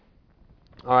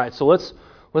All right, so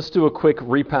let's do a quick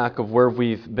repack of where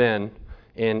we've been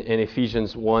in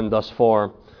Ephesians 1 thus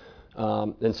far,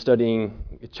 in studying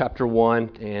chapter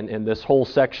 1, and this whole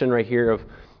section right here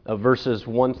of verses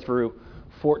 1 through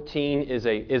 14 is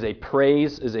a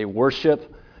praise, is a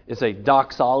worship, is a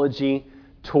doxology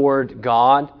toward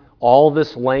God. All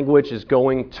this language is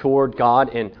going toward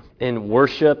God in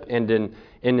worship and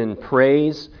in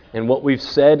praise. And what we've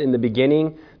said in the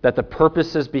beginning, that the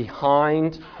purposes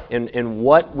behind and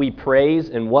what we praise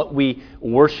and what we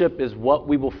worship is what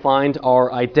we will find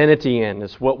our identity in.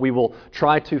 It's what we will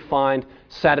try to find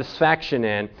satisfaction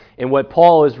in. And what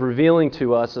Paul is revealing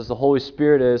to us, as the Holy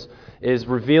Spirit is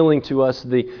revealing to us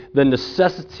the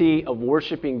necessity of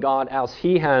worshiping God as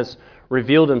He has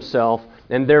revealed Himself,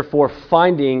 and therefore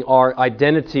finding our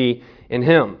identity in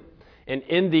Him. And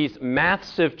in these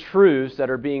massive truths that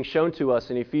are being shown to us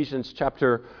in Ephesians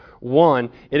chapter 1,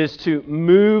 it is to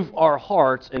move our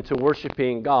hearts into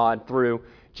worshiping God through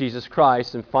Jesus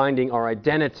Christ and finding our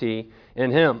identity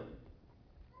in Him.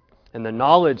 And the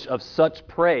knowledge of such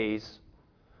praise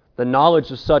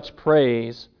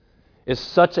is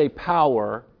such a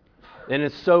power, and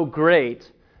it's so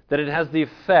great that it has the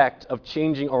effect of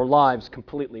changing our lives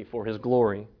completely for His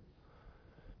glory.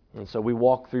 And so we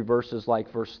walk through verses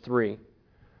like verse 3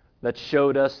 that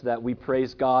showed us that we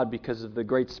praise God because of the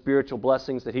great spiritual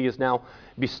blessings that He has now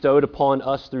bestowed upon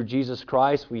us through Jesus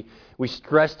Christ. We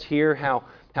stressed here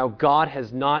how God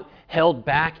has not held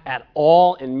back at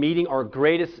all in meeting our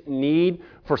greatest need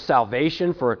for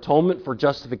salvation, for atonement, for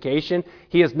justification.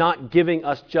 He is not giving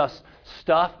us just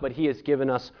stuff, but He has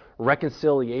given us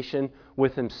reconciliation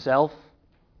with Himself.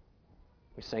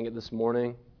 We sang it this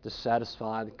morning, to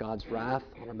satisfy God's wrath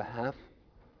on our behalf.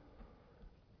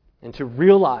 And to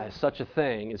realize such a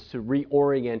thing is to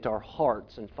reorient our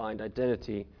hearts and find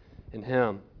identity in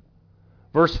Him.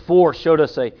 Verse 4 showed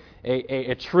us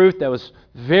a truth that was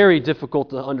very difficult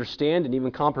to understand and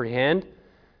even comprehend,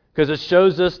 because it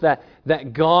shows us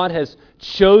that God has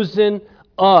chosen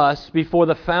us before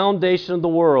the foundation of the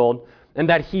world, and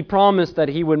that He promised that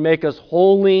He would make us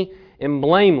holy and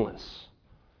blameless.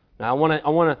 Now, I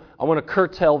want to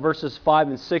curtail verses 5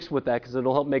 and 6 with that, because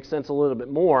it'll help make sense a little bit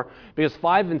more. Because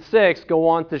 5 and 6 go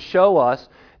on to show us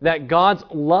that God's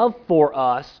love for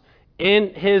us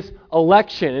in His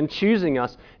election and choosing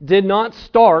us did not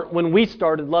start when we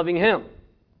started loving Him.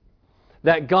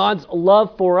 That God's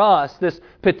love for us, this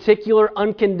particular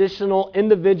unconditional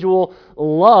individual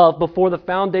love before the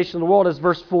foundation of the world, as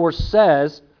verse 4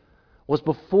 says, was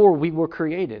before we were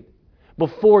created.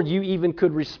 Before you even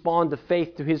could respond to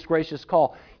faith to His gracious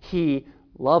call, He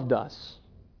loved us.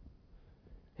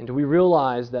 And do we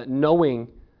realize that, knowing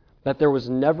that there was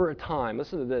never a time,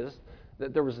 listen to this,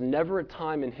 that there was never a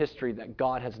time in history that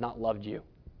God has not loved you?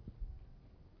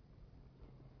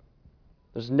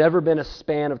 There's never been a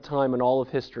span of time in all of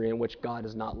history in which God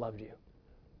has not loved you.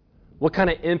 What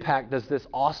kind of impact does this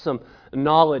awesome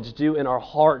knowledge do in our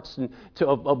hearts and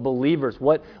of believers?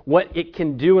 What it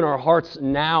can do in our hearts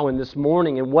now and this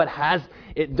morning, and what has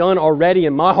it done already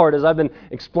in my heart, as I've been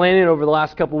explaining over the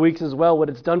last couple of weeks as well, what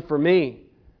it's done for me.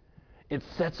 It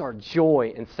sets our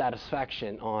joy and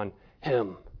satisfaction on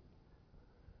Him,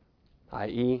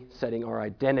 i.e., setting our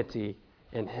identity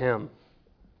in Him.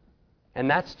 And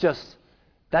that's just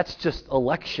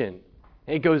election.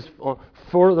 It goes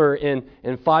further in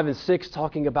 5 and 6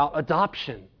 talking about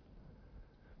adoption.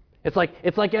 It's like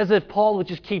as if Paul would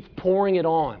just keep pouring it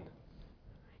on.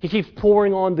 He keeps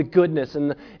pouring on the goodness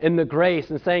and the grace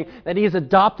and saying that He has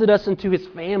adopted us into His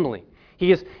family.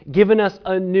 He has given us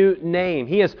a new name.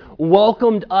 He has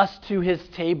welcomed us to His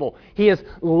table. He has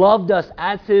loved us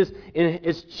as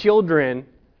His children.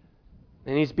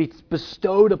 And He's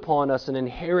bestowed upon us an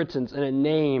inheritance and a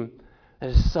name that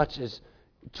is such as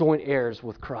joint heirs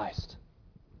with Christ.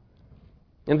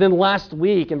 And then last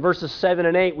week in verses 7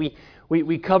 and 8,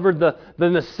 we covered the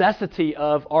necessity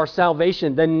of our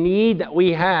salvation, the need that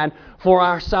we had for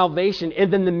our salvation,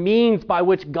 and then the means by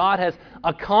which God has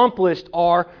accomplished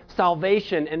our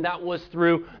salvation, and that was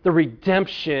through the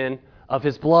redemption of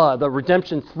His blood, the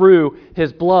redemption through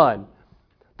His blood,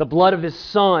 the blood of His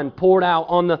Son poured out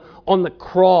on the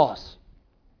cross.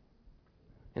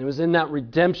 And it was in that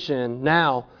redemption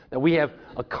now that we have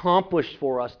accomplished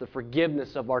for us the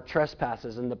forgiveness of our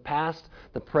trespasses in the past,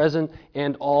 the present,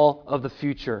 and all of the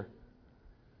future.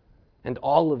 And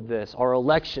all of this, our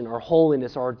election, our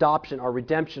holiness, our adoption, our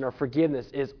redemption, our forgiveness,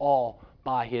 is all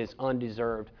by His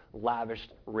undeserved,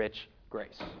 lavished, rich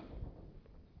grace.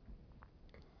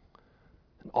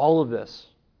 And all of this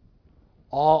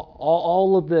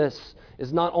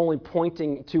is not only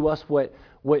pointing to us what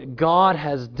God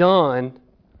has done,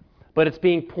 but it's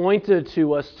being pointed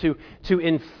to us to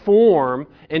inform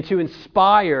and to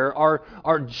inspire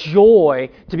our joy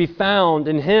to be found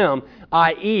in Him,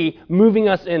 i.e., moving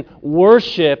us in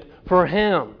worship for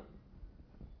Him.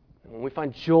 When we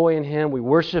find joy in Him, we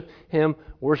worship Him.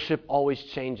 Worship always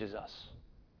changes us.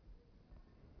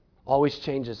 Always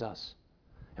changes us.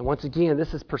 And once again,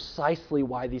 this is precisely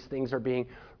why these things are being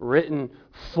written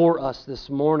for us this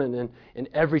morning and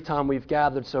every time we've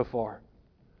gathered so far.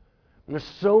 And there's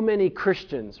so many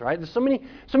Christians, right? There's so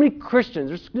many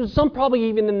Christians. There's some probably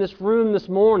even in this room this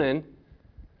morning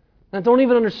that don't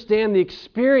even understand the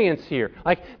experience here.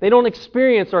 Like, they don't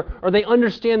experience or they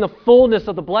understand the fullness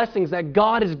of the blessings that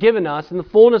God has given us and the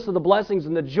fullness of the blessings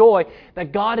and the joy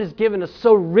that God has given us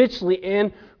so richly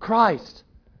in Christ.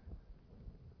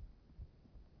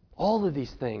 All of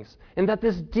these things. And that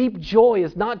this deep joy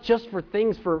is not just for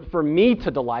things for me to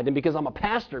delight in because I'm a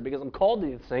pastor, because I'm called to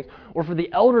these things, or for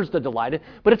the elders to delight in,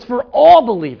 but it's for all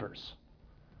believers.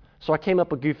 So I came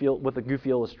up with a goofy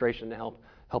illustration to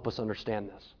help us understand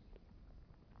this.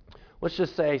 Let's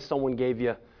just say someone gave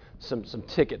you some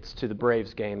tickets to the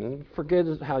Braves game. And forget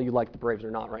how you like the Braves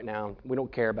or not right now. We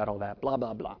don't care about all that. Blah,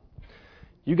 blah, blah.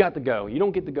 You got to go. You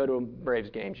don't get to go to a Braves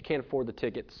game. You can't afford the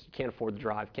tickets. You can't afford the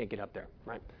drive. Can't get up there.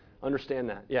 Right? Understand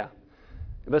that. Yeah.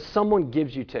 But someone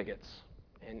gives you tickets.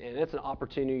 And it's an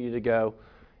opportunity to go.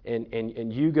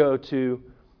 And you go to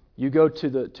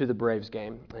the Braves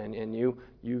game. And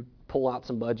you pull out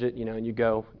some budget, and you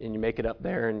go and you make it up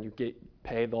there and you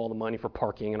pay all the money for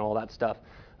parking and all that stuff.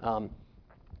 And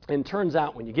it turns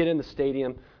out when you get in the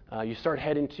stadium, you start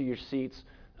heading to your seats.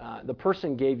 The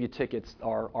person gave you tickets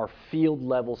are field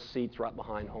level seats right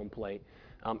behind home plate.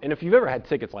 And if you've ever had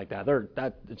tickets like that,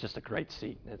 it's just a great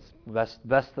seat. It's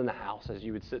best in the house, as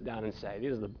you would sit down and say.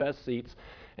 These are the best seats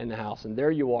in the house. And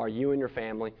there you are, you and your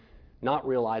family, not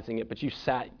realizing it, but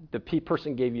the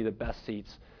person gave you the best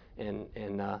seats in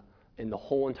the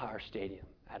whole entire stadium.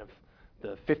 Out of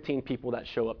the 15 people that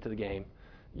show up to the game,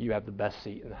 you have the best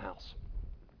seat in the house.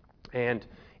 And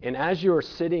as you're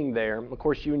sitting there, of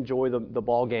course, you enjoy the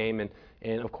ball game.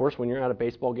 And of course, when you're at a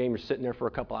baseball game, you're sitting there for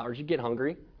a couple hours, you get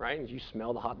hungry, right? And you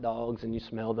smell the hot dogs and you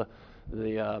smell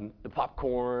the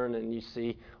popcorn and you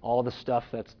see all the stuff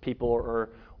that people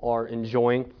are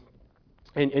enjoying.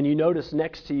 And you notice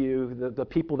next to you the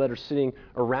people that are sitting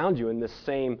around you in this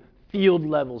same field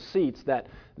level seats that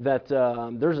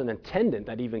there's an attendant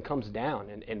that even comes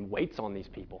down and waits on these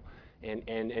people.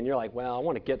 And you're like, well, I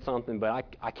want to get something, but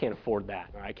I can't afford that.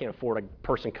 Or I can't afford a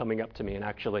person coming up to me and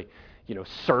actually,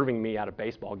 serving me at a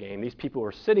baseball game. These people who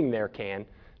are sitting there can,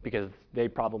 because they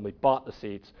probably bought the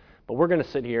seats. But we're going to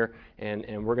sit here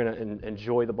and we're going to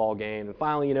enjoy the ball game. And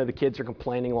finally, the kids are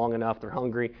complaining long enough. They're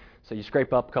hungry. So you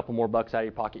scrape up a couple more bucks out of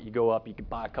your pocket. You go up. You can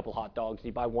buy a couple hot dogs.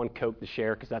 You buy one Coke to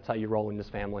share because that's how you roll in this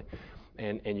family.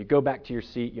 And you go back to your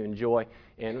seat, you enjoy.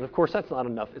 And of course, that's not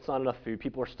enough. It's not enough food.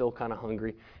 People are still kind of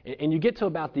hungry. And you get to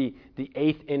about the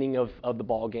eighth inning of the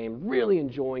ball game, really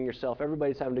enjoying yourself.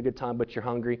 Everybody's having a good time, but you're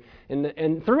hungry.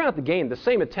 And throughout the game, the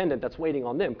same attendant that's waiting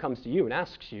on them comes to you and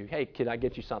asks you, hey, could I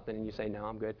get you something? And you say, no,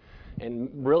 I'm good. And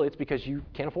really, it's because you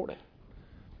can't afford it.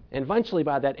 And eventually,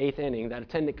 by that eighth inning, that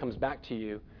attendant comes back to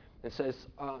you and says,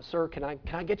 sir, can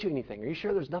I get you anything? Are you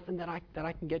sure there's nothing that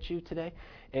I can get you today?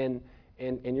 And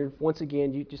you're once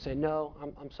again you say, no,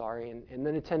 I'm sorry. And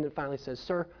then the attendant finally says,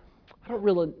 sir, I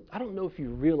don't know if you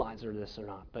realize this or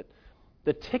not, but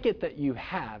the ticket that you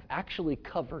have actually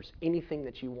covers anything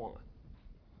that you want.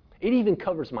 It even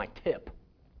covers my tip,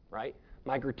 right?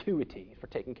 My gratuity for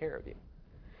taking care of you.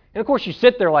 And of course you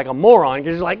sit there like a moron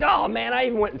because you're like, oh man, I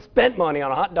even went and spent money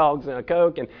on hot dogs and a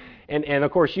Coke. And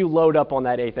of course you load up on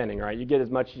that eighth inning, right? You get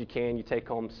as much as you can. You take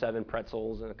home 7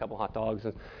 pretzels and a couple hot dogs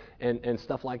and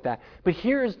stuff like that. But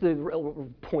here's the real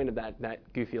point of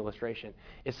that goofy illustration,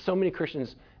 is so many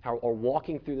Christians are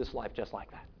walking through this life just like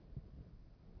that.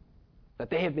 That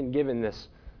they have been given this,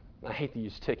 I hate to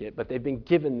use ticket, but they've been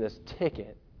given this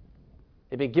ticket.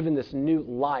 They've been given this new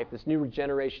life, this new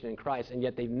regeneration in Christ, and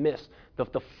yet they've missed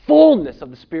the fullness of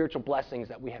the spiritual blessings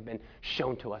that we have been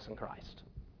shown to us in Christ.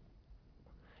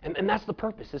 And that's the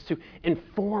purpose, is to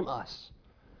inform us,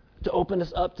 to open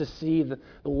us up to see the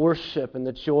worship and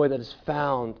the joy that is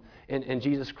found in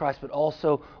Jesus Christ, but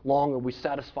also long are we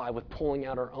satisfied with pulling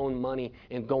out our own money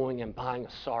and going and buying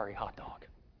a sorry hot dog.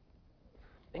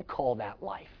 And call that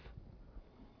life,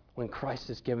 when Christ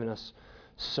has given us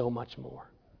so much more.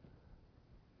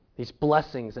 These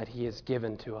blessings that He has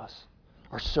given to us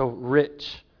are so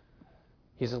rich.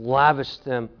 He's lavished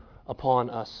them upon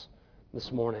us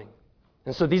this morning.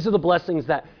 And so these are the blessings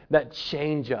that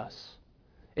change us.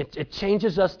 It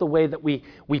changes us the way that we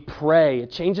pray.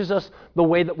 It changes us the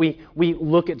way that we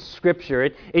look at Scripture.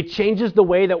 It changes the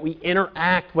way that we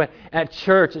interact at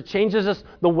church. It changes us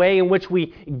the way in which we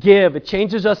give. It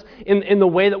changes us in the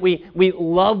way that we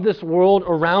love this world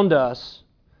around us.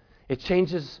 It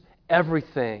changes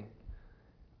everything,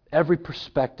 every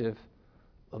perspective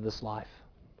of this life.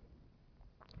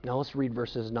 Now let's read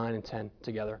verses 9 and 10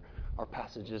 together, our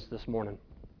passages this morning.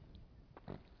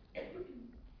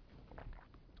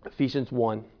 Ephesians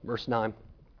 1, verse 9.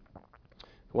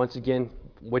 Once again,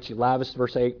 which He lavished,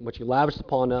 verse 8, which He lavished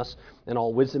upon us in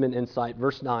all wisdom and insight.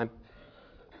 Verse 9,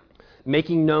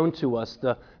 making known to us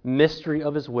the mystery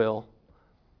of His will,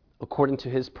 according to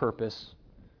His purpose,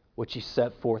 which He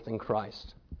set forth in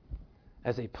Christ,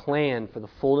 as a plan for the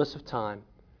fullness of time,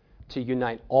 to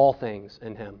unite all things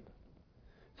in Him,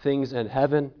 things in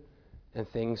heaven and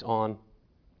things on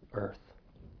earth.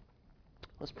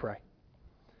 Let's pray.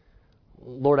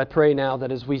 Lord, I pray now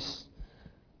that as we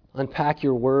unpack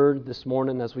Your Word this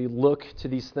morning, as we look to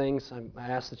these things, I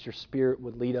ask that Your Spirit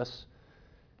would lead us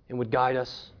and would guide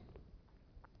us.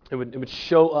 It would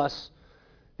show us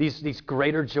these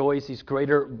greater joys, these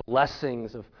greater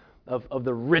blessings of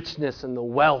the richness and the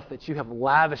wealth that You have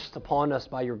lavished upon us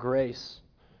by Your grace.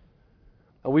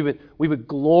 We would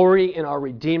glory in our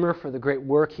Redeemer for the great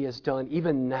work He has done,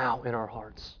 even now in our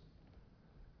hearts.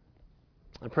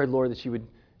 I pray, Lord, that You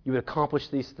would accomplish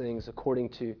these things according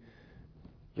to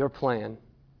Your plan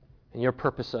and Your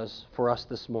purposes for us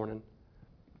this morning.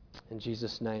 In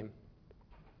Jesus' name,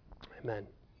 amen.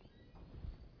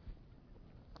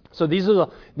 So these are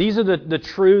the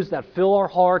truths that fill our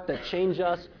heart, that change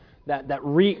us, that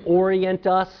reorient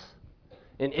us.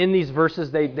 And in these verses,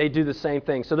 they do the same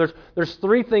thing. So there's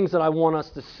three things that I want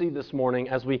us to see this morning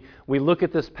as we look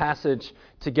at this passage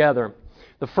together.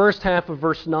 The first half of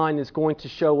verse 9 is going to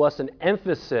show us an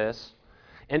emphasis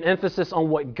on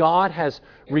what God has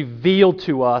revealed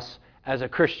to us as a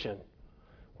Christian.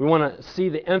 We want to see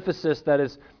the emphasis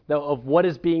of what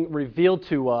is being revealed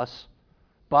to us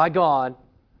by God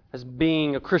as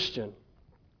being a Christian.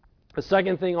 The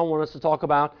second thing I want us to talk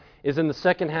about is in the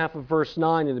second half of verse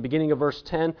 9, in the beginning of verse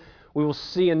 10, we will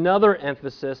see another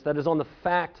emphasis that is on the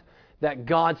fact that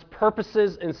God's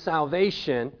purposes in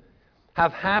salvation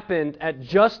have happened at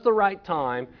just the right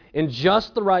time, in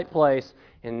just the right place,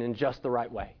 and in just the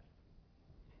right way.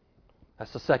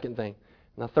 That's the second thing.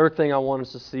 And the third thing I want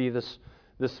us to see this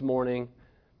morning,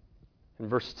 in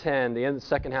verse 10, the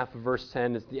second half of verse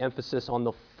 10, is the emphasis on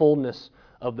the fullness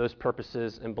of those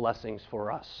purposes and blessings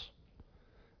for us.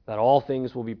 That all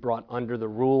things will be brought under the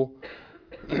rule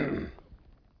of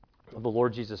the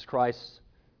Lord Jesus Christ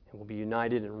and will be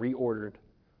united and reordered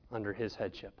under His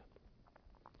headship.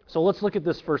 So let's look at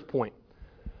this first point.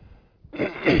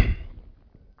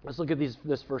 Let's look at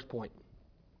this first point.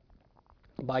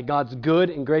 By God's good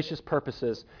and gracious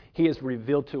purposes, He has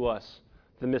revealed to us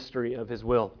the mystery of His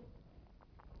will.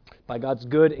 By God's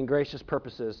good and gracious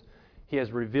purposes, He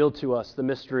has revealed to us the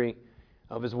mystery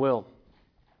of His will.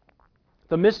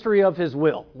 The mystery of His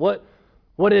will.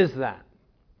 What is that?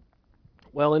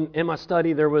 Well, in my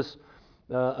study, there was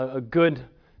a good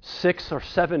 6 or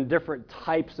 7 different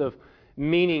types of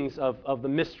meanings of the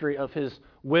mystery of His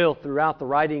will throughout the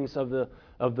writings of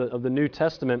the New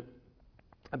Testament.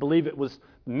 I believe it was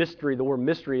mystery. The word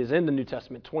mystery is in the New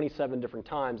Testament 27 different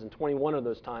times, and 21 of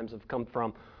those times have come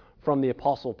from the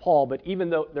Apostle Paul. But even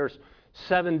though there's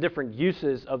 7 different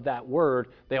uses of that word,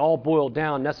 they all boil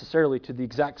down necessarily to the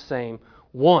exact same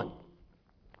one.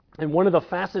 And one of the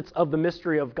facets of the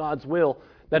mystery of God's will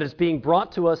that is being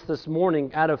brought to us this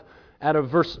morning out of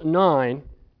verse 9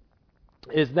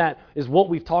 is what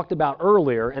we've talked about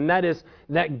earlier, and that is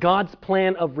that God's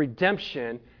plan of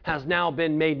redemption has now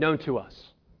been made known to us.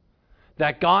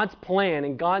 That God's plan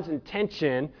and God's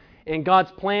intention and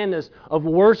God's plan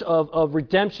of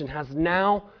redemption has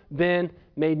now been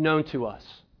made known to us.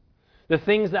 The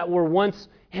things that were once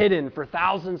hidden for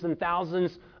thousands and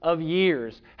thousands of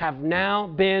years have now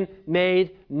been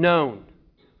made known,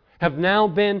 have now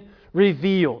been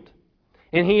revealed.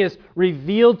 And He has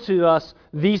revealed to us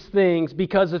these things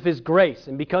because of His grace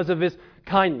and because of His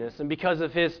kindness and because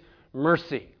of His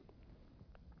mercy.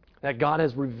 That God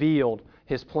has revealed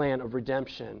His plan of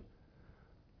redemption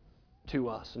to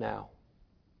us now.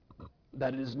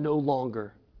 That it is no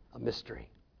longer a mystery.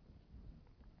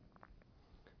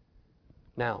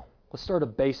 Now, let's start a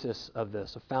basis of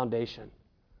this, a foundation.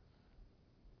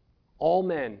 All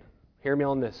men, hear me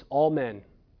on this, all men,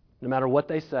 no matter what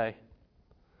they say,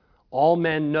 all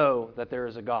men know that there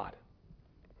is a God.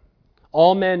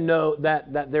 All men know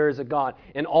that there is a God.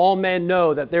 And all men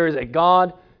know that there is a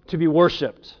God to be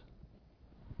worshipped.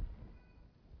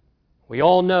 We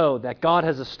all know that God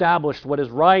has established what is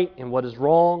right and what is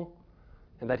wrong,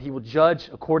 and that He will judge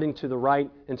according to the right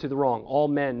and to the wrong. All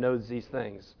men know these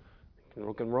things. You can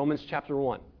look in Romans chapter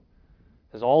 1.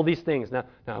 There's all these things. Now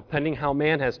depending how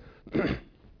man has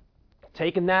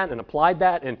taken that and applied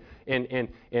that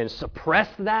and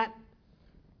suppressed that,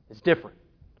 it's different.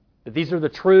 But these are the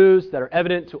truths that are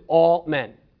evident to all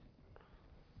men.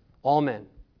 All men.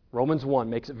 Romans 1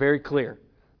 makes it very clear.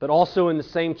 But also in the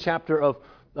same chapter of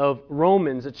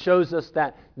Romans, it shows us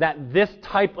that this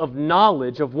type of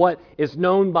knowledge of what is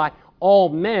known by all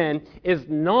men is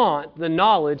not the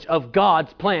knowledge of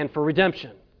God's plan for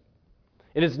redemption.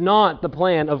 It is not the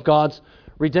plan of God's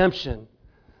redemption.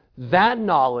 That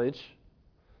knowledge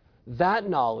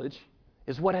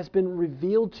is what has been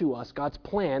revealed to us. God's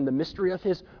plan, the mystery of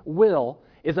His will,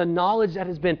 is a knowledge that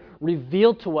has been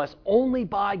revealed to us only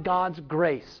by God's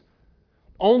grace.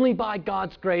 Only by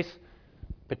God's grace,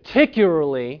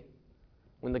 particularly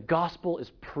when the gospel is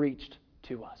preached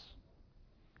to us.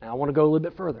 Now I want to go a little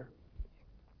bit further.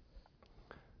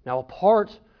 Now,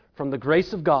 apart from the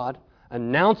grace of God,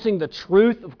 announcing the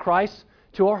truth of Christ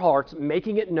to our hearts,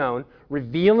 making it known,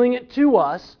 revealing it to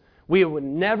us, we would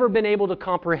never been able to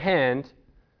comprehend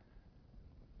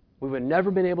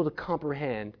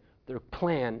the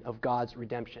plan of God's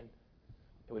redemption.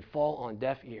 It would fall on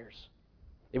deaf ears.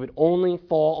 It would only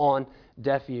fall on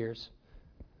deaf ears.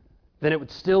 Then it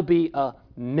would still be a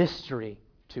mystery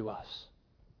to us.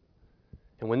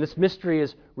 And when this mystery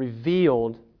is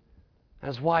revealed,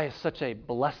 that's why it's such a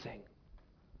blessing.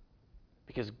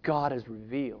 Because God has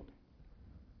revealed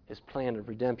His plan of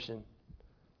redemption.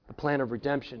 The plan of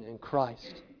redemption in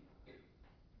Christ.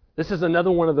 This is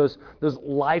another one of those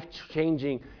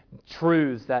life-changing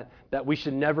truths that we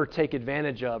should never take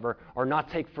advantage of or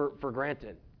not take for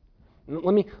granted.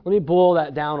 Let me boil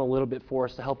that down a little bit for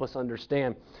us to help us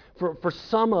understand. For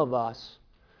some of us,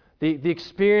 the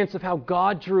experience of how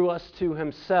God drew us to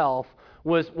Himself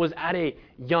was at a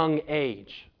young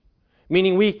age.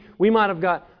 Meaning we might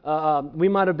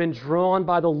have been drawn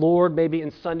by the Lord maybe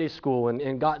in Sunday school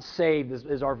and got saved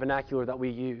is our vernacular that we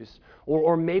use.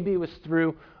 Or maybe it was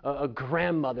through a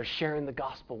grandmother sharing the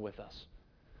gospel with us.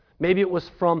 Maybe it was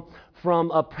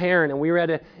from a parent and we were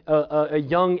at a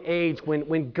young age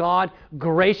when God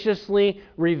graciously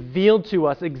revealed to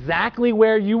us exactly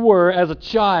where you were as a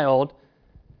child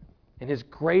and His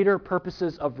greater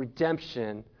purposes of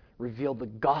redemption revealed the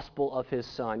gospel of His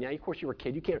Son. Yeah, of course you were a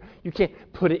kid. You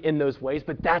can't put it in those ways,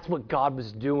 but that's what God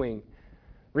was doing.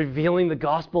 Revealing the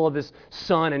gospel of His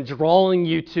Son and drawing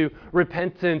you to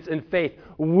repentance and faith,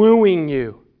 wooing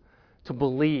you to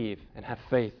believe and have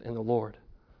faith in the Lord.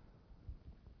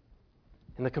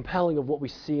 And the compelling of what we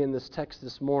see in this text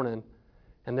this morning,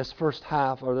 and this first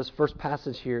half, or this first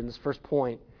passage here, and this first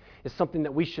point, is something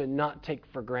that we should not take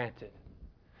for granted.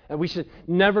 And we should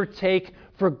never take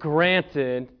for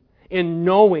granted in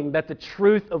knowing that the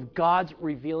truth of God's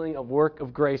revealing of work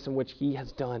of grace in which He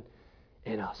has done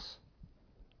in us.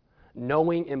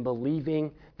 Knowing and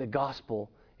believing the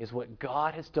gospel is what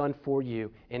God has done for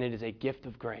you, and it is a gift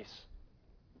of grace.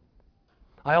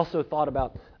 I also thought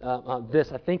about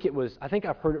this. I think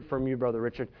I've heard it from you, Brother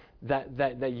Richard,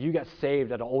 that you got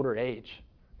saved at an older age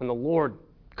when the Lord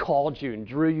called you and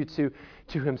drew you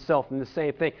to Himself. And the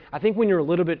same thing. I think when you're a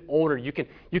little bit older, you can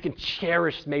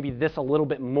cherish maybe this a little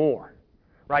bit more,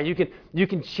 right? You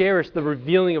can cherish the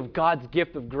revealing of God's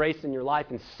gift of grace in your life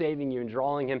and saving you and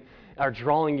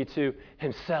drawing you to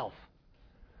Himself.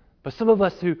 But some of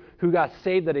us who got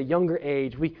saved at a younger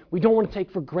age, we don't want to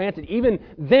take for granted. Even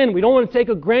then, we don't want to take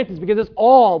for granted because it's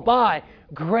all by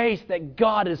grace that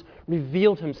God has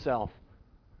revealed Himself.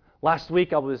 Last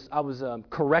week I was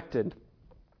corrected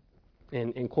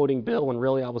in quoting Bill, and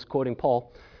really I was quoting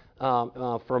Paul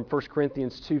from 1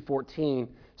 Corinthians 2:14.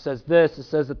 Says this. It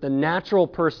says that the natural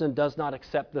person does not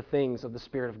accept the things of the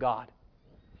Spirit of God,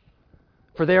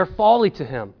 for they are folly to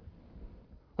him.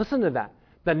 Listen to that.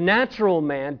 The natural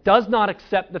man does not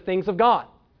accept the things of God.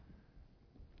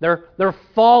 They're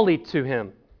folly to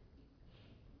him.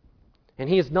 And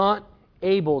he is not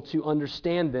able to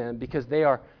understand them because they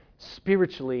are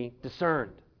spiritually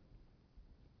discerned.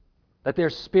 That they're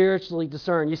spiritually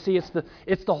discerned. You see,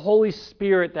 it's the Holy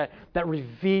Spirit that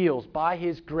reveals by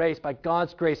His grace, by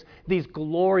God's grace, these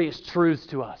glorious truths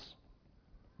to us.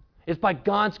 It's by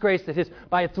God's grace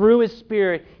that through His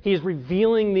Spirit, He is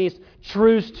revealing these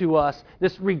truths to us,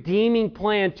 this redeeming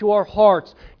plan to our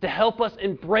hearts to help us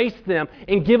embrace them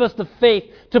and give us the faith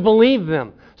to believe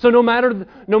them. So no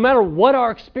matter what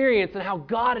our experience and how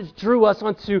God has drew us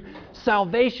unto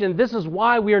salvation, this is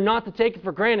why we are not to take it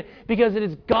for granted, because it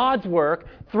is God's work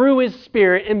through His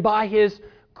Spirit and by His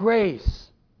grace.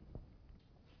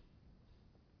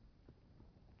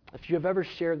 If you have ever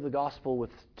shared the gospel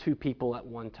with two people at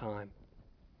one time,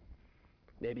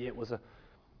 maybe it was a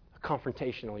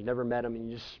confrontational, you never met them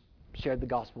and you just shared the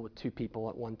gospel with two people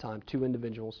at one time, two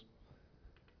individuals.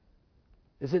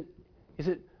 Is it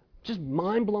just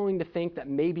mind-blowing to think that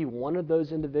maybe one of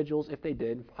those individuals, if they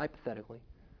did, hypothetically,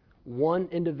 one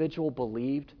individual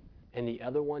believed and the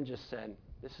other one just said,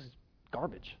 this is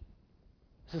garbage.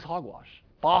 This is hogwash.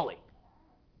 Folly.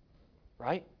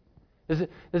 Right? Does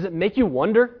it make you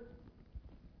wonder?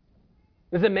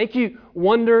 Does it make you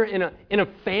wonder in a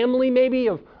family maybe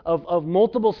of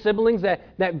multiple siblings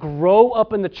that grow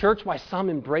up in the church, why some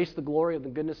embrace the glory of the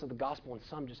goodness of the gospel and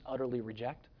some just utterly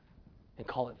reject and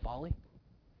call it folly?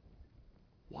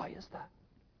 Why is that?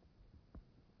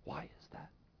 Why is that?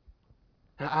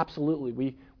 Now,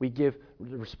 absolutely, we give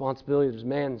the responsibility to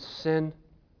man's sin,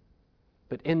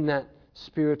 but in that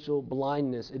spiritual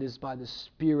blindness, it is by the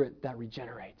Spirit that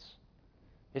regenerates.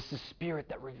 It's the Spirit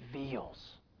that reveals.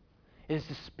 It is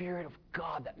the Spirit of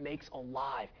God that makes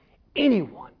alive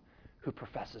anyone who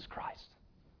professes Christ.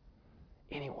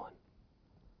 Anyone.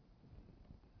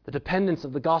 The dependence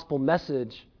of the gospel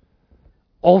message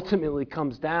ultimately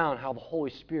comes down how the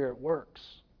Holy Spirit works.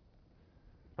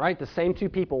 Right? The same two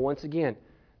people, once again,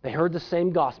 they heard the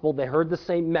same gospel, they heard the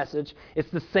same message.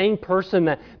 It's the same person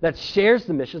that shares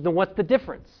the mission. Then what's the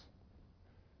difference?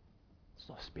 It's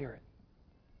the Spirit.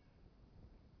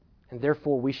 And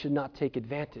therefore, we should not take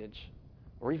advantage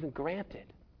or even granted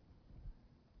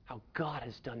how God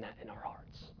has done that in our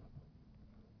hearts.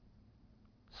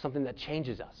 Something that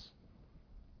changes us,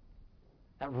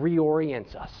 that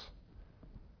reorients us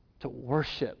to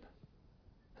worship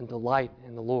and delight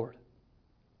in the Lord.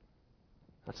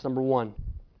 That's number one.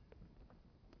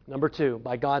 Number two,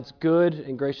 by God's good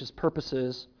and gracious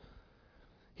purposes,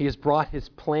 He has brought His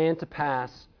plan to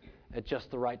pass at just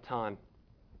the right time.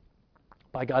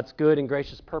 By God's good and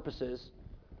gracious purposes,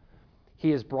 He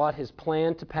has brought His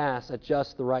plan to pass at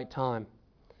just the right time.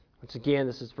 Once again,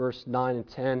 this is verse 9 and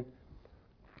 10.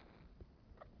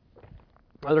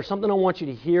 Now, there's something I want you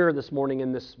to hear this morning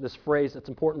in this phrase that's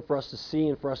important for us to see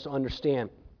and for us to understand.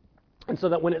 And so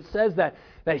that when it says that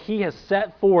He has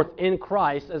set forth in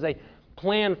Christ as a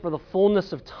plan for the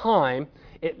fullness of time,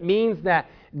 it means that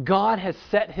God has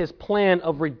set His plan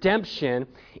of redemption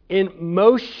in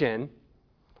motion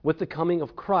with the coming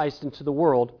of Christ into the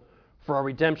world for our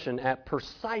redemption at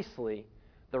precisely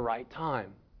the right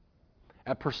time.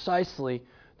 At precisely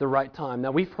the right time.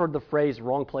 Now, we've heard the phrase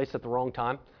wrong place at the wrong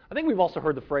time. I think we've also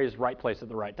heard the phrase right place at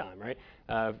the right time, right?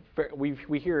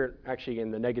 We hear it actually in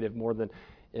the negative more than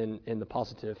in the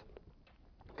positive,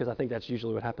 because I think that's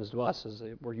usually what happens to us, is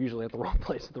we're usually at the wrong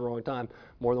place at the wrong time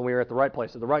more than we are at the right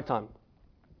place at the right time.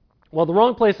 Well, the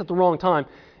wrong place at the wrong time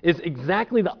is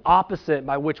exactly the opposite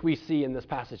by which we see in this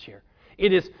passage here.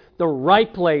 It is the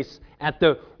right place at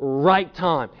the right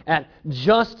time, at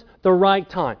just the right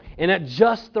time, and at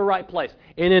just the right place,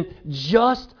 and in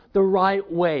just the right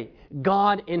way.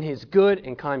 God, in His good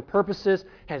and kind purposes,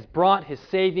 has brought His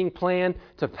saving plan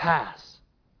to pass.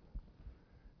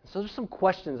 So there's some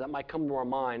questions that might come to our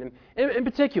mind, in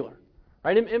particular,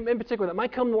 right? In particular, that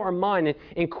might come to our mind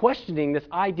in questioning this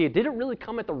idea. Did it really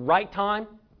come at the right time?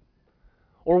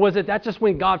 Or was it that just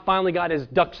when God finally got His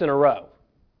ducks in a row?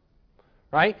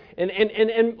 Right? And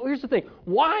here's the thing.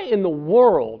 Why in the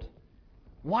world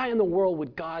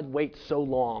would God wait so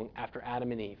long after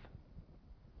Adam and Eve?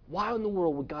 Why in the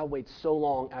world would God wait so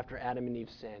long after Adam and Eve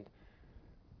sinned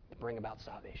to bring about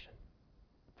salvation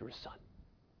through His Son?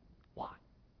 Why?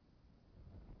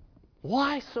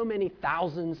 Why so many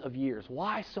thousands of years?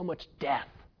 Why so much death?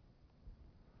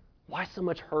 Why so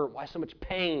much hurt? Why so much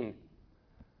pain?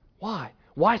 Why?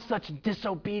 Why such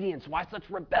disobedience? Why such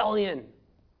rebellion?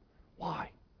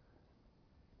 Why?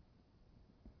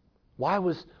 Why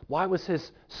was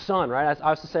His Son, right? I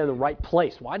was to say, in the right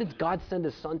place. Why did God send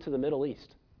His Son to the Middle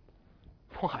East?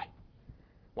 Why?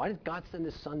 Why did God send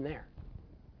His Son there?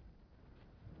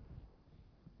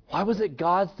 Why was it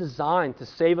God's design to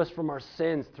save us from our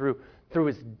sins through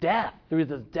His death, through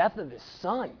the death of His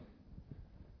Son?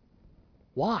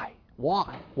 Why?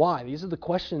 Why? These are the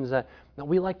questions that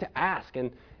we like to ask.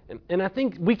 And I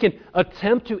think we can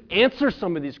attempt to answer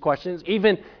some of these questions,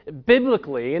 even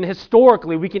biblically and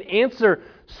historically. We can answer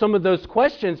some of those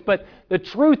questions, but the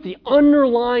truth, the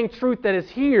underlying truth that is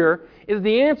here, is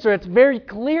the answer. It's very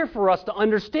clear for us to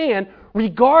understand,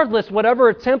 regardless whatever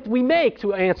attempt we make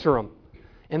to answer them.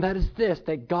 And that is this,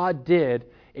 that God did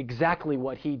exactly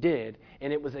what He did,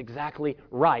 and it was exactly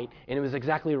right, and it was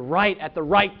exactly right at the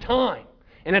right time,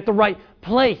 and at the right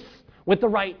place, with the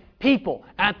right people.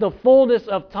 At the fullness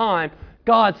of time,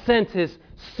 God sent His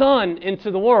Son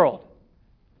into the world.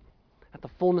 At the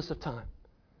fullness of time.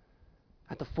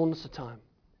 At the fullness of time.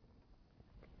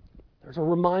 There's a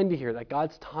reminder here that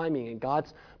God's timing and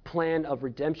God's plan of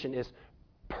redemption is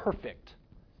perfect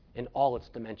in all its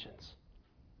dimensions.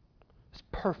 It's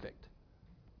perfect.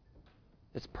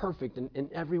 It's perfect in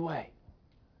every way.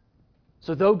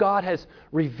 So though God has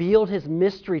revealed His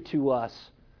mystery to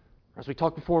us, as we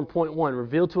talked before in point 1,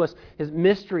 revealed to us His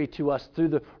mystery to us through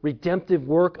the redemptive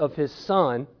work of His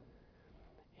Son,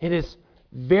 it is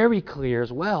very clear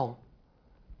as well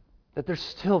that there's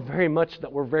still very much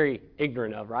that we're very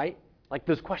ignorant of, right? Like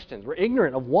those questions. We're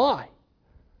ignorant of why.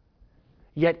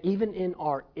 Yet even in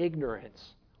our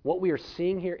ignorance, what we are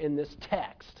seeing here in this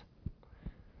text,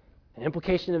 an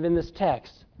implication of in this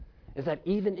text, is that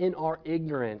even in our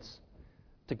ignorance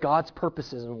to God's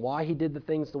purposes and why He did the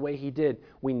things the way He did,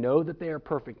 we know that they are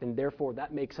perfect, and therefore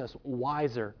that makes us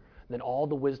wiser than all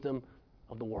the wisdom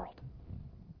of the world.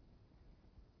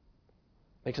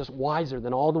 Makes us wiser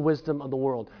than all the wisdom of the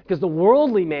world. Because the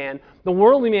worldly man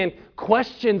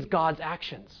questions God's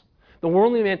actions. The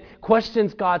worldly man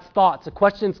questions God's thoughts. It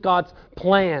questions God's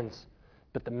plans.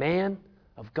 But the man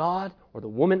of God or the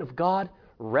woman of God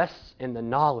rests in the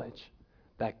knowledge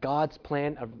that God's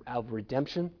plan of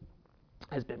redemption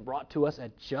has been brought to us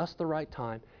at just the right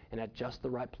time and at just the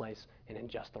right place and in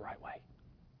just the right way.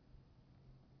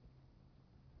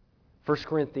 1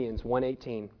 Corinthians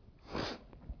 1:18.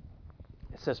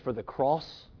 It says, for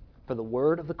the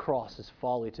word of the cross is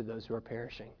folly to those who are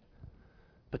perishing.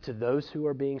 But to those who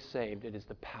are being saved, it is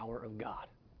the power of God.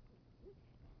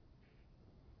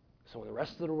 So when the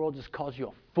rest of the world just calls you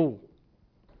a fool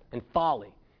and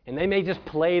folly, and they may just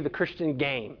play the Christian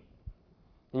game,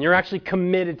 and you're actually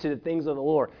committed to the things of the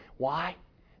Lord. Why?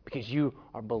 Because you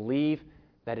believe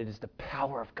that it is the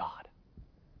power of God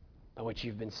by which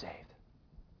you've been saved.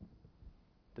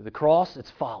 To the cross,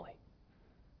 it's folly.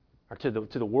 Or to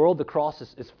the world, the cross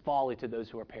is folly to those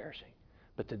who are perishing.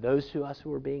 But to those of us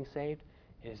who are being saved,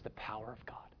 it is the power of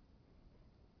God.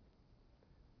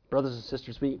 Brothers and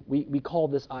sisters, we call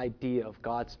this idea of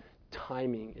God's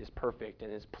timing is perfect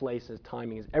and His place, His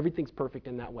timing is everything's perfect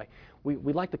in that way.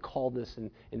 We like to call this in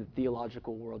the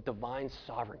theological world divine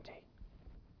sovereignty.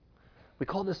 We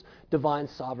call this divine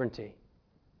sovereignty.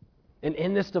 And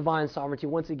in this divine sovereignty,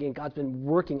 once again, God's been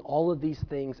working all of these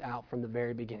things out from the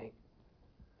very beginning.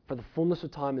 For the fullness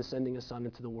of time is sending His Son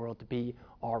into the world to be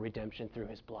our redemption through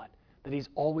His blood. That He's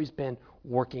always been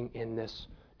working in this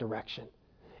direction.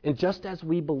 And just as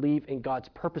we believe in God's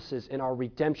purposes and our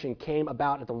redemption came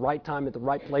about at the right time, at the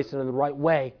right place, and in the right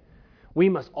way, we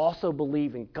must also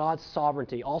believe in God's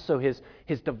sovereignty, also His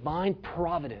divine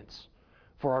providence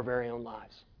for our very own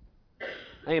lives.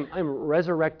 I'm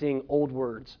resurrecting old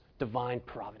words, divine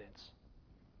providence.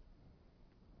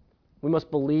 We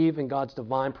must believe in God's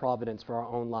divine providence for our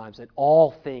own lives, that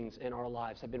all things in our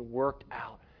lives have been worked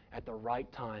out at the right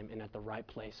time and at the right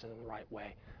place and in the right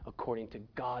way, according to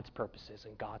God's purposes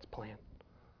and God's plan.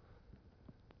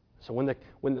 So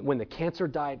when the cancer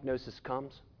diagnosis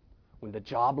comes, when the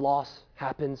job loss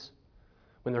happens,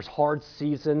 when there's hard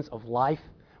seasons of life,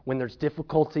 when there's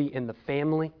difficulty in the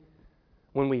family,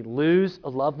 when we lose a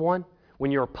loved one,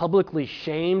 when you're publicly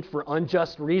shamed for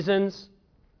unjust reasons,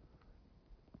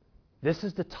 this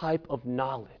is the type of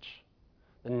knowledge.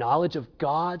 The knowledge of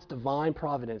God's divine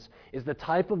providence is the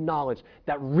type of knowledge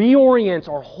that reorients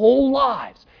our whole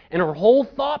lives and our whole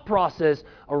thought process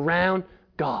around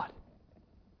God.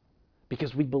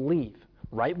 Because we believe,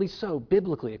 rightly so,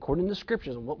 biblically, according to the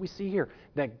Scriptures and what we see here,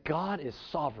 that God is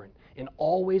sovereign and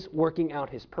always working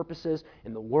out His purposes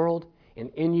in the world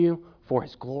and in you for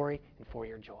His glory and for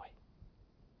your joy.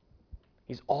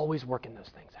 He's always working those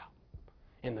things out.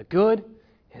 In the good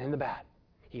and in the bad.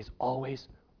 He's always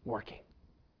working.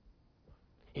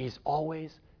 He's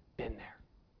always been there.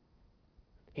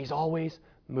 He's always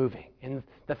moving in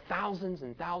the thousands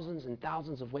and thousands and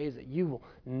thousands of ways that you will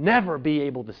never be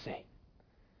able to see.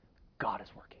 God is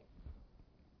working.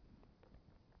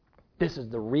 This is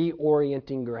the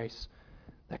reorienting grace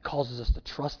that causes us to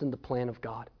trust in the plan of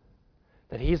God.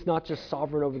 That He is not just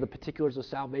sovereign over the particulars of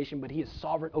salvation, but He is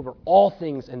sovereign over all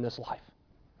things in this life.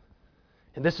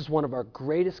 And this is one of our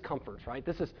greatest comforts, right?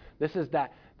 This is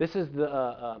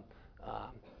the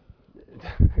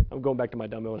I'm going back to my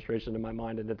dumb illustration in my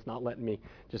mind, and it's not letting me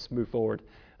just move forward.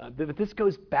 But this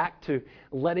goes back to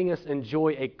letting us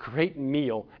enjoy a great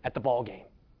meal at the ball game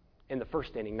in the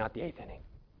first inning, not the eighth inning.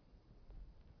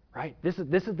 Right? This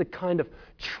is the kind of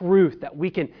truth that we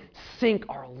can sink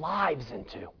our lives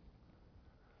into,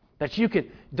 that you can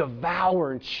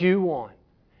devour and chew on.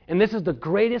 And this is the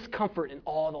greatest comfort in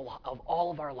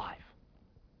all of our life.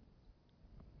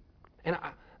 And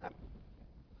I'm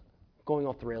going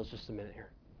off the rails just a minute here.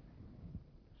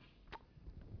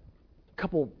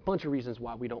 Bunch of reasons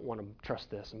why we don't want to trust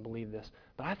this and believe this.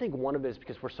 But I think one of it is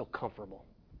because we're so comfortable.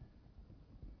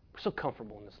 We're so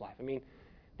comfortable in this life. I mean,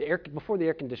 before the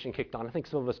air conditioning kicked on, I think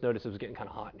some of us noticed it was getting kind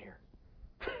of hot in here.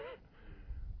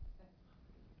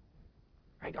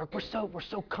 Right? We're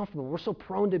so comfortable. We're so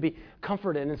prone to be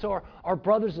comforted. And so our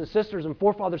brothers and sisters and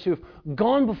forefathers who have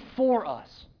gone before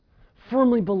us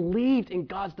firmly believed in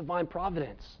God's divine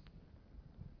providence.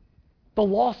 The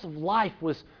loss of life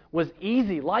was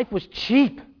easy. Life was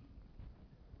cheap.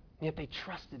 And yet they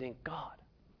trusted in God.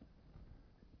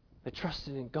 They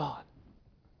trusted in God.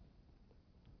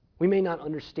 We may not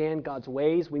understand God's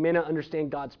ways. We may not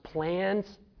understand God's plans.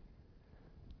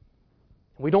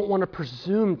 We don't want to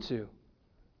presume to.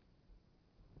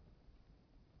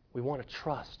 We want to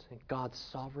trust in God's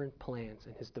sovereign plans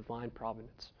and His divine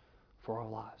providence for our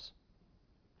lives.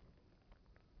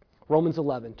 Romans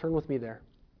 11. Turn with me there.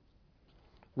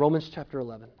 Romans chapter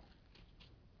 11.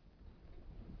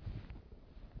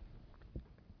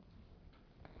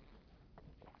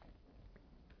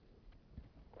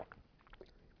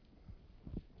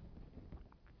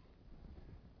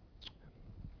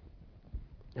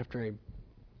 After a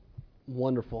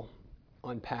wonderful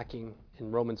unpacking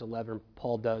in Romans 11,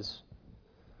 Paul does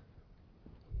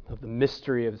of the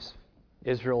mystery of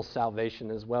Israel's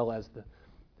salvation as well as the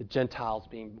Gentiles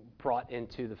being brought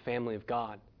into the family of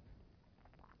God.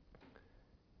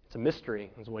 It's a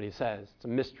mystery, is what he says. It's a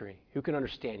mystery. Who can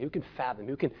understand? Who can fathom?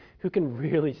 Who can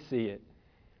really see it?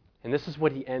 And this is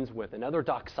what he ends with, another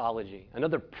doxology,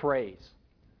 another praise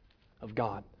of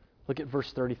God. Look at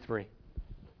verse 33.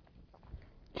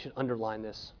 You should underline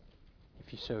this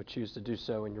if you so choose to do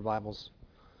so in your Bibles.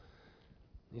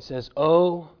 He says,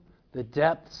 "Oh, the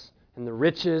depths and the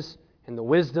riches and the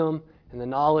wisdom and the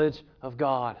knowledge of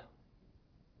God.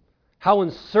 How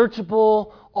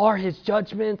unsearchable are His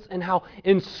judgments and how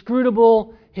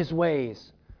inscrutable His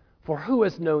ways. For who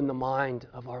has known the mind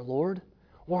of our Lord?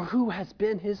 Or who has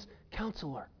been His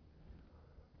counselor?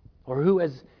 Or who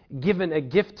has given a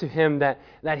gift to Him that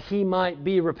He might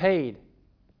be repaid?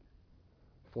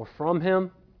 For from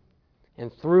Him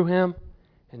and through Him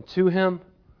and to Him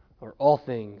are all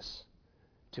things.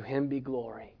 To Him be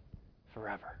glory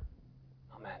forever.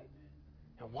 Amen."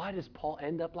 And why does Paul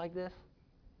end up like this?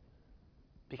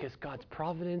 Because God's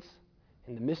providence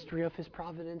and the mystery of His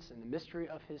providence and the mystery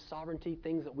of His sovereignty,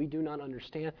 things that we do not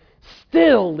understand,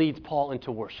 still leads Paul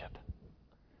into worship.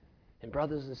 And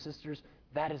brothers and sisters,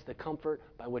 that is the comfort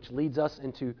by which leads us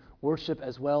into worship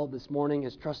as well this morning,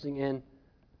 is trusting in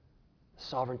the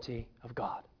sovereignty of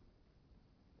God.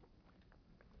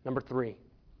 Number 3,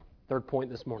 third point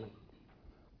this morning.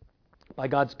 By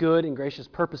God's good and gracious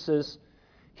purposes,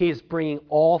 He is bringing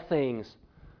all things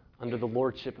under the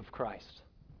lordship of Christ.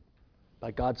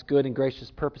 By God's good and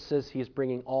gracious purposes, He is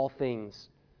bringing all things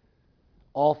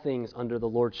under the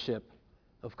lordship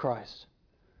of Christ.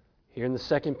 Here in the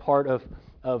second part of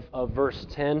verse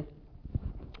 10,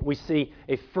 we see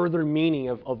a further meaning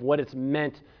of what it's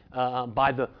meant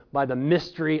by the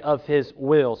mystery of His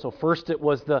will. So first it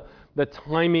was the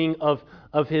timing of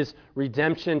His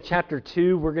redemption. Chapter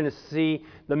 2, we're going to see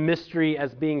the mystery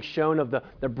as being shown of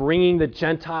the bringing the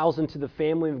Gentiles into the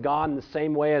family of God in the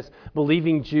same way as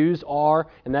believing Jews are,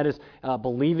 and that is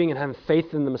believing and having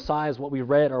faith in the Messiah is what we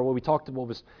read, or what we talked about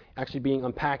was actually being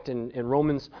unpacked in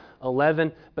Romans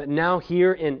 11. But now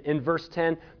here in verse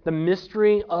 10, the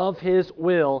mystery of His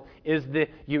will is the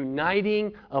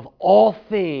uniting of all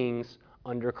things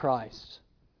under Christ.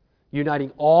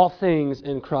 Uniting all things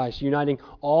in Christ. Uniting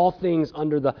all things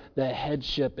under the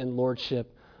headship and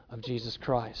lordship of Jesus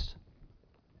Christ.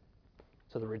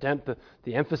 So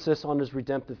the emphasis on His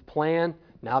redemptive plan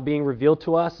now being revealed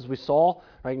to us, as we saw,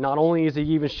 right? Not only is He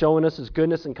even showing us His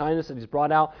goodness and kindness that He's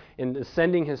brought out in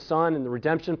sending His Son in the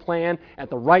redemption plan at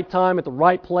the right time, at the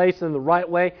right place, in the right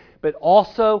way, but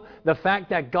also the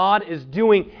fact that God is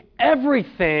doing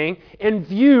everything in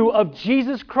view of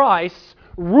Jesus Christ's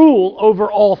rule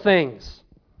over all things.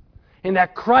 And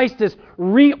that Christ is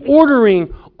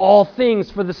reordering all things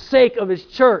for the sake of His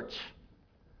church.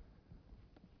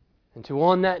 And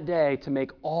on that day to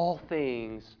make all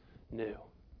things new.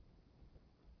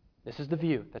 This is the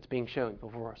view that's being shown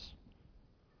before us.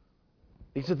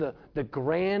 These are the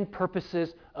grand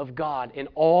purposes of God in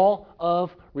all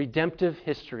of redemptive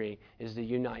history, is to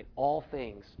unite all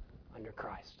things under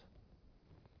Christ.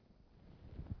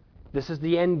 This is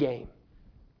the end game.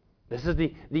 This is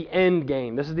the end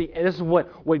game. This is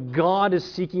what God is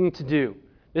seeking to do.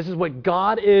 This is what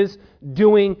God is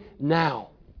doing now.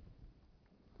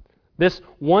 This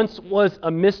once was a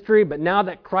mystery, but now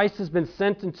that Christ has been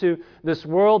sent into this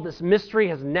world, this mystery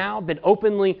has now been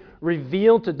openly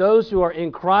revealed to those who are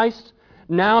in Christ,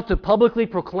 now to publicly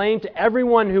proclaim to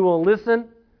everyone who will listen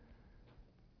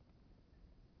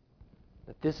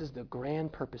that this is the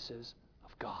grand purposes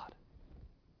of God.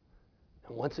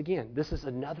 And once again, this is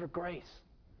another grace.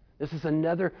 This is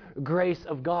another grace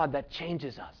of God that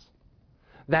changes us.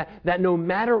 That no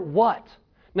matter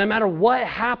what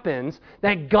happens,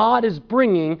 that God is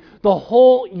bringing the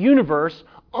whole universe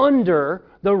under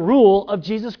the rule of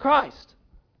Jesus Christ.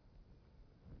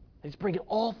 He's bringing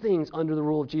all things under the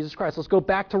rule of Jesus Christ. Let's go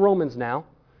back to Romans now,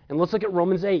 and let's look at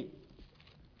Romans 8.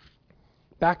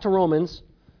 Back to Romans,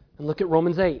 and look at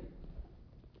Romans 8.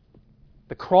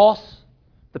 The cross,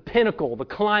 the pinnacle, the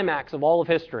climax of all of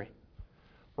history.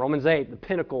 Romans 8, the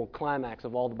pinnacle, climax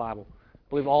of all the Bible. I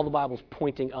believe all the Bible is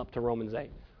pointing up to Romans 8.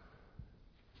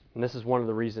 And this is one of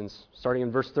the reasons. Starting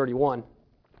in verse 31.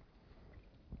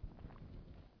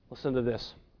 Listen to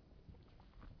this.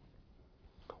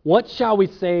 What shall we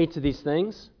say to these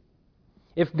things?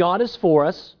 If God is for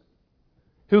us,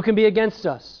 who can be against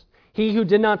us? He who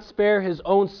did not spare His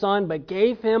own Son, but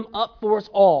gave Him up for us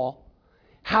all,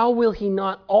 how will He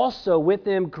not also with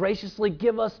Him graciously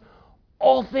give us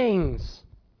all things?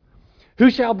 Who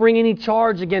shall bring any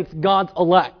charge against God's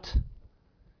elect?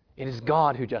 It is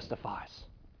God who justifies.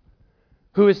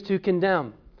 Who is to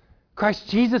condemn? Christ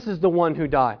Jesus is the one who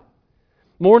died.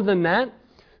 More than that,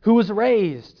 who was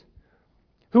raised,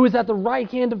 who is at the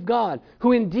right hand of God,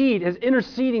 who indeed is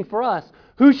interceding for us.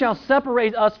 Who shall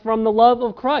separate us from the love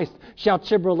of Christ? Shall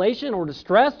tribulation or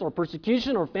distress or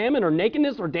persecution or famine or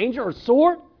nakedness or danger or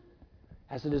sword?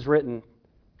 As it is written,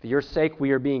 for your sake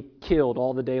we are being killed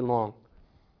all the day long.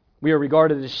 We are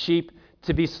regarded as sheep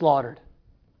to be slaughtered.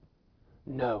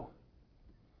 No.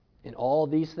 In all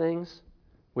these things,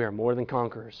 we are more than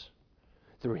conquerors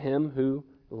through Him who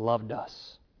loved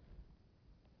us.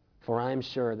 For I am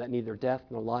sure that neither death,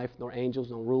 nor life, nor angels,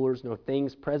 nor rulers, nor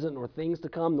things present, nor things to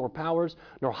come, nor powers,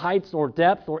 nor heights, nor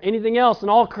depth, nor anything else in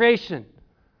all creation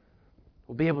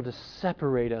will be able to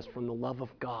separate us from the love of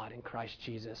God in Christ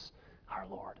Jesus our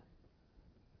Lord.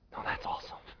 Oh, that's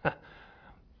awesome.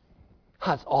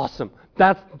 That's awesome.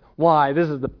 That's why this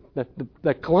is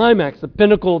the climax, the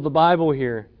pinnacle of the Bible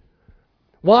here.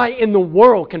 Why in the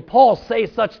world can Paul say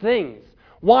such things?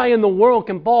 Why in the world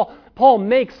can Paul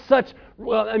make such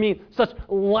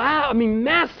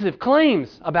massive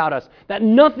claims about us that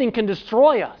nothing can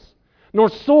destroy us? Nor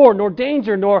sword, nor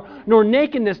danger, nor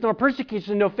nakedness, nor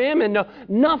persecution, no famine,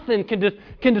 nothing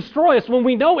can destroy us when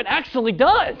we know it actually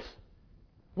does.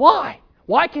 Why?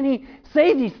 Why can he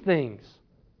say these things?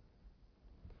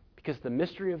 Because the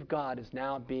mystery of God is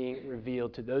now being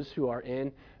revealed to those who are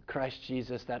in Christ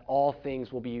Jesus, that all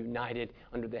things will be united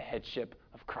under the headship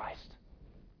of Christ.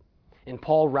 And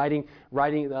Paul writing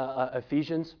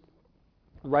Ephesians,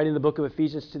 writing the book of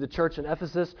Ephesians to the church in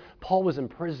Ephesus, Paul was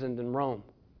imprisoned in Rome.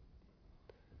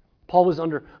 Paul was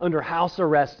under house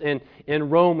arrest in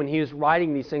Rome when he was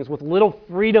writing these things with little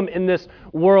freedom in this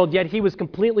world, yet he was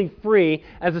completely free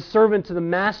as a servant to the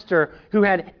master who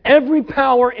had every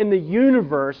power in the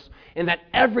universe, and that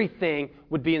everything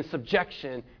would be in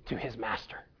subjection to his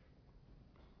master.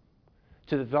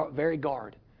 To the very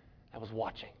guard that was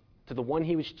watching, to the one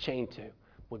he was chained to,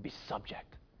 would be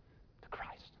subject to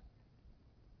Christ.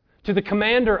 To the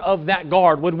commander of that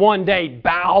guard would one day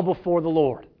bow before the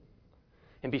Lord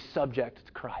and be subject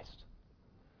to Christ.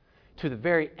 To the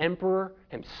very emperor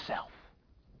himself.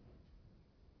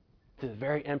 To the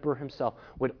very emperor himself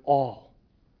would all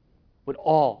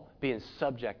be in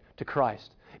subject to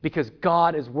Christ. Because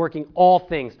God is working all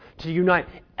things to unite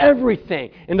everything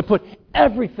and to put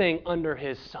everything under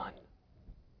His Son.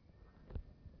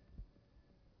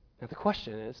 Now the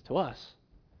question is, to us,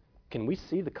 can we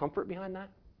see the comfort behind that?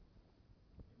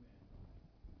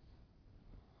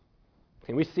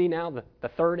 Can we see now the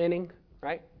third inning,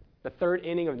 right? The third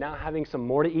inning of now having some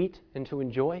more to eat and to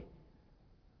enjoy?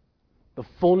 The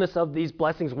fullness of these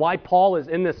blessings. Why Paul is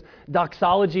in this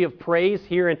doxology of praise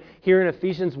here in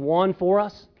Ephesians 1 for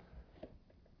us.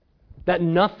 That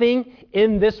nothing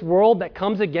in this world that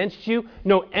comes against you,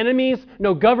 no enemies,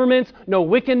 no governments, no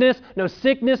wickedness, no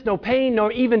sickness, no pain,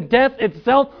 nor even death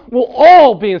itself, will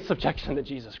all be in subjection to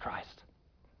Jesus Christ.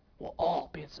 Will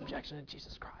all be in subjection to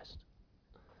Jesus Christ.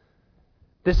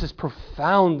 This is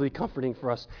profoundly comforting for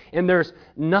us. And there's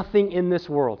nothing in this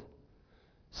world,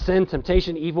 sin,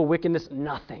 temptation, evil, wickedness,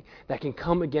 nothing that can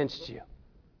come against you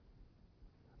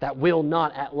that will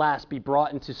not at last be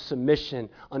brought into submission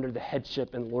under the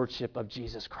headship and lordship of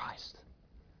Jesus Christ.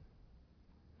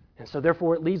 And so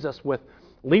therefore it leaves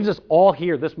us all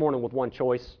here this morning with one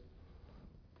choice.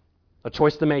 A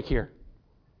choice to make here.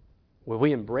 Will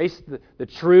we embrace the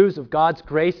truths of God's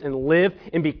grace and live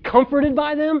and be comforted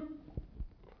by them?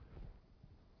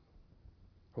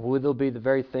 Or will they be the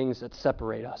very things that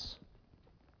separate us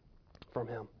from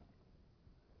Him?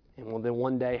 And will then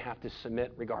one day have to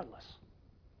submit regardless?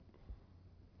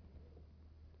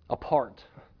 Apart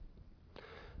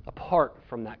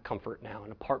from that comfort now,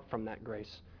 and apart from that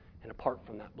grace, and apart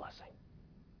from that blessing.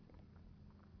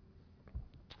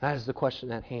 That is the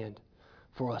question at hand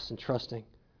for us in trusting.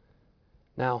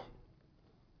 Now,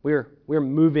 we're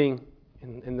moving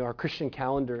in our Christian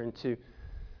calendar into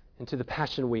the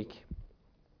Passion Week.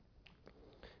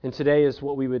 And today is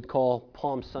what we would call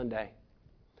Palm Sunday.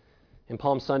 And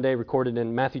Palm Sunday recorded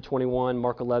in Matthew 21,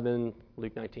 Mark 11,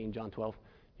 Luke 19, John 12.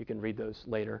 You can read those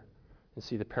later and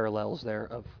see the parallels there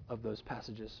of those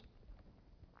passages.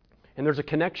 And there's a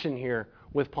connection here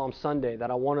with Palm Sunday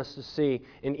that I want us to see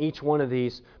in each one of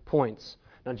these points.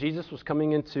 Now, Jesus was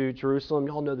coming into Jerusalem.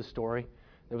 You all know the story.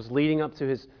 It was leading up to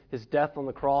his death on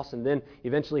the cross and then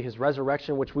eventually his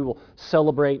resurrection, which we will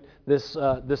celebrate this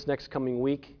next coming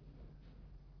week.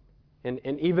 And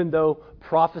even though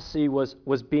prophecy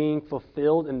was being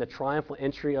fulfilled in the triumphal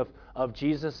entry of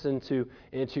Jesus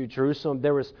into Jerusalem,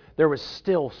 there was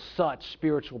still such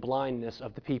spiritual blindness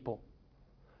of the people.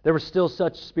 There was still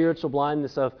such spiritual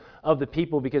blindness of the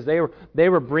people because they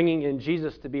were bringing in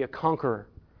Jesus to be a conqueror,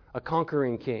 a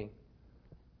conquering king,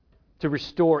 to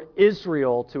restore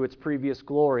Israel to its previous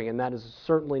glory, and that is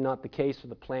certainly not the case for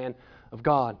the plan of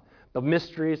God. The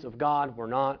mysteries of God were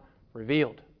not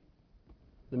revealed.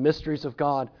 The mysteries of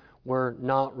God were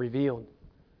not revealed.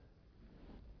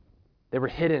 They were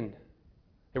hidden.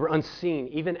 They were unseen.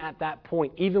 Even at that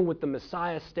point, even with the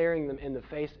Messiah staring them in the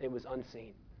face, it was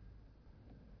unseen.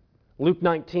 Luke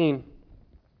 19,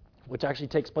 which actually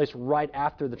takes place right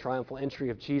after the triumphal entry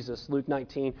of Jesus. Luke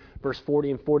 19, verse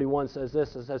 40 and 41 says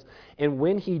this. It says, "And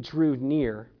when he drew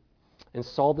near and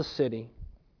saw the city,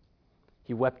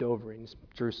 he wept over it," in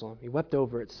Jerusalem. He wept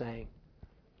over it, saying,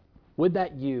 "Would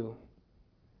that you,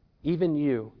 even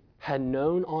you, had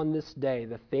known on this day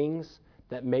the things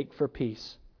that make for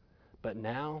peace, but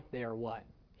now they are" what?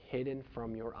 "Hidden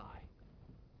from your eye."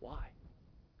 Why?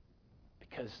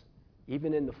 Because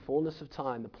even in the fullness of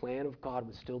time, the plan of God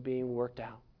was still being worked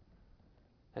out.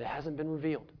 And it hasn't been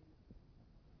revealed.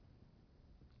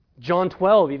 John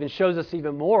 12 even shows us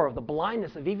even more of the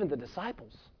blindness of even the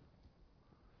disciples.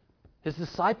 His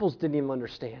disciples didn't even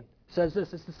understand. It says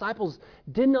this, his disciples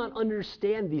did not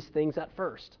understand these things at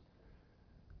first.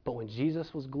 But when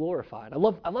Jesus was glorified, I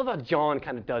love how John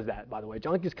kind of does that, by the way.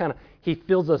 John just he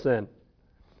fills us in.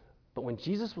 But when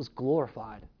Jesus was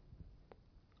glorified,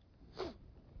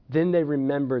 then they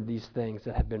remembered these things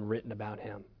that had been written about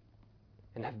him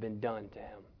and have been done to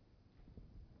him.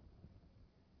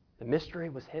 The mystery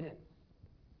was hidden.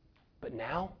 But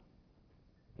now,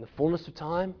 in the fullness of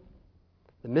time,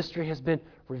 the mystery has been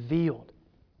revealed.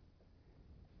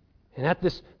 And at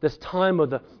this time of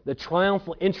the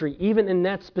triumphal entry, even in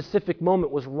that specific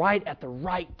moment, was right at the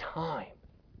right time,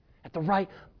 at the right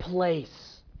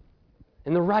place,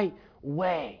 in the right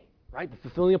way. Right? The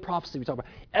fulfilling of prophecy we talk about.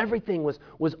 Everything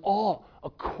was all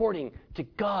according to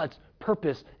God's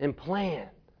purpose and plan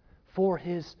for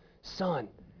His Son.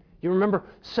 You remember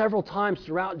several times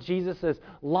throughout Jesus'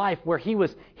 life where He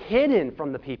was hidden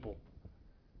from the people.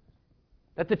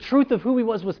 That the truth of who He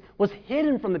was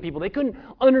hidden from the people. They couldn't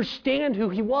understand who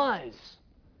He was.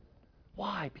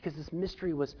 Why? Because this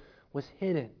mystery was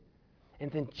hidden.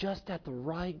 And then just at the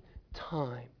right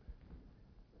time,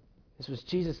 this was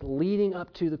Jesus leading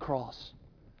up to the cross.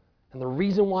 And the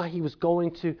reason why He was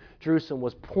going to Jerusalem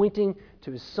was pointing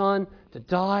to His Son to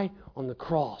die on the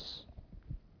cross.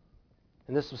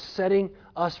 And this was setting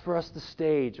for us the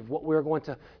stage of what we're going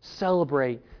to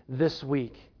celebrate this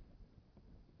week.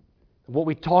 What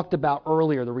we talked about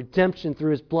earlier, the redemption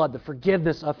through His blood, the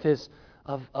forgiveness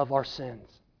of our sins.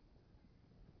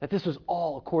 That this was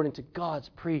all according to God's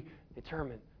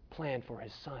predetermined plan for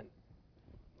His Son.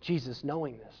 Jesus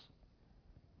knowing this,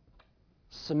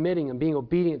 submitting and being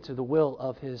obedient to the will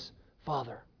of His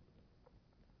Father.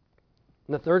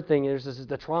 And the third thing is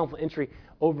the triumphal entry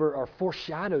over or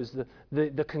foreshadows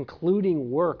the concluding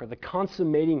work or the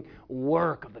consummating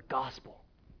work of the gospel.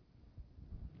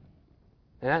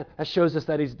 And that shows us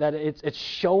that it's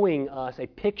showing us a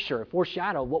picture, a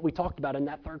foreshadow of what we talked about in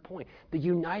that third point, the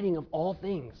uniting of all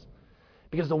things.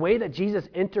 Because the way that Jesus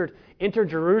entered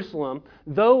Jerusalem,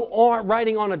 though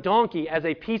riding on a donkey as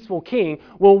a peaceful king,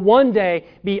 will one day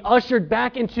be ushered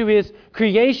back into His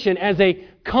creation as a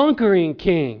conquering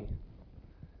king.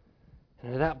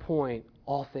 And at that point,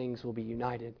 all things will be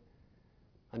united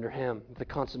under Him. The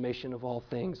consummation of all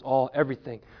things,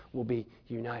 everything will be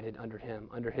united under Him,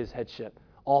 under His headship.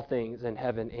 All things in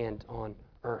heaven and on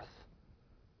earth.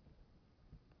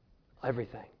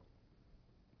 Everything.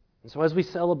 And so as we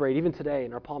celebrate, even today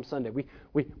in our Palm Sunday, we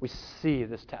see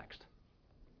this text.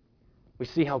 We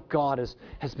see how God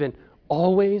has been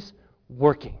always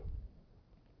working.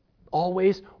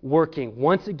 Always working,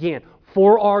 once again,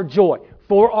 for our joy,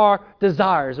 for our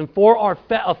desires, and for our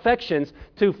affections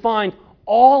to find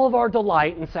all of our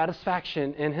delight and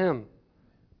satisfaction in Him.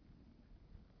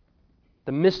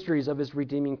 The mysteries of His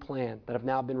redeeming plan that have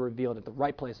now been revealed at the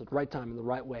right place, at the right time, in the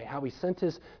right way. How He sent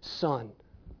His Son.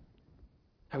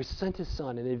 How He sent His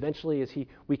Son. And eventually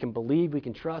we can believe, we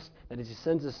can trust that as He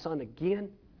sends His Son again,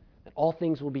 that all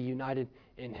things will be united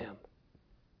in Him.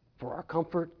 For our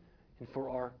comfort and for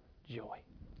our joy.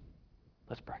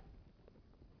 Let's pray.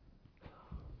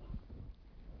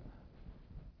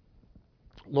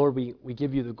 Lord, we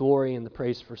give You the glory and the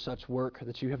praise for such work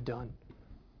that You have done.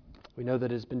 We know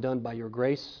that it has been done by Your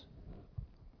grace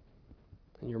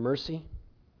and Your mercy.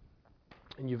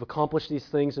 And You've accomplished these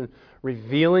things in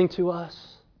revealing to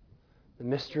us the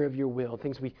mystery of Your will,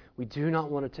 things we do not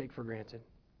want to take for granted.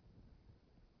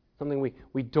 Something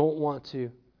we don't want to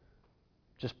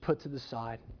just put to the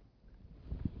side.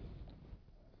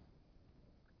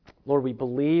 Lord, we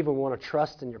believe and want to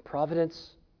trust in Your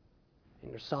providence, in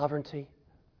Your sovereignty,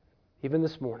 even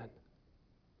this morning.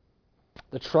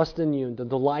 The trust in You, the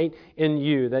delight in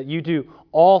You, that You do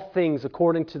all things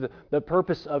according to the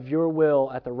purpose of Your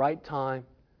will at the right time,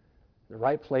 in the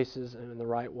right places, and in the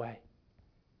right way.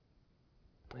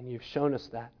 And You've shown us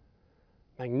that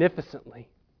magnificently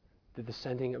through the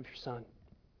sending of Your Son.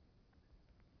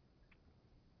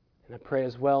 And I pray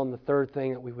as well in the third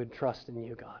thing that we would trust in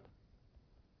You, God.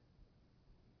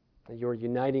 That You're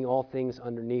uniting all things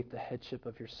underneath the headship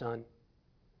of Your Son.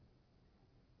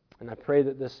 And I pray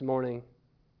that this morning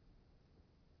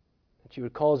that You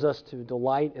would cause us to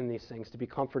delight in these things, to be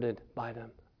comforted by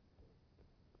them.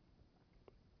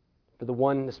 For the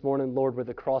one this morning, Lord, where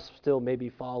the cross still may be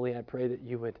folly, I pray that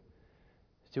You would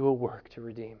do a work to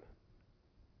redeem.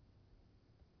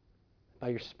 By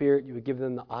Your Spirit, You would give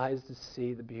them the eyes to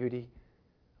see the beauty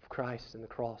of Christ and the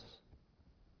cross,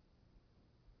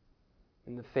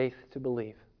 and the faith to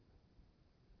believe.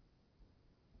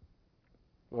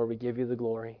 Lord, we give You the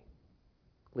glory.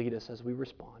 Lead us as we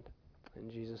respond. In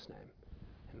Jesus' name,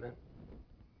 amen.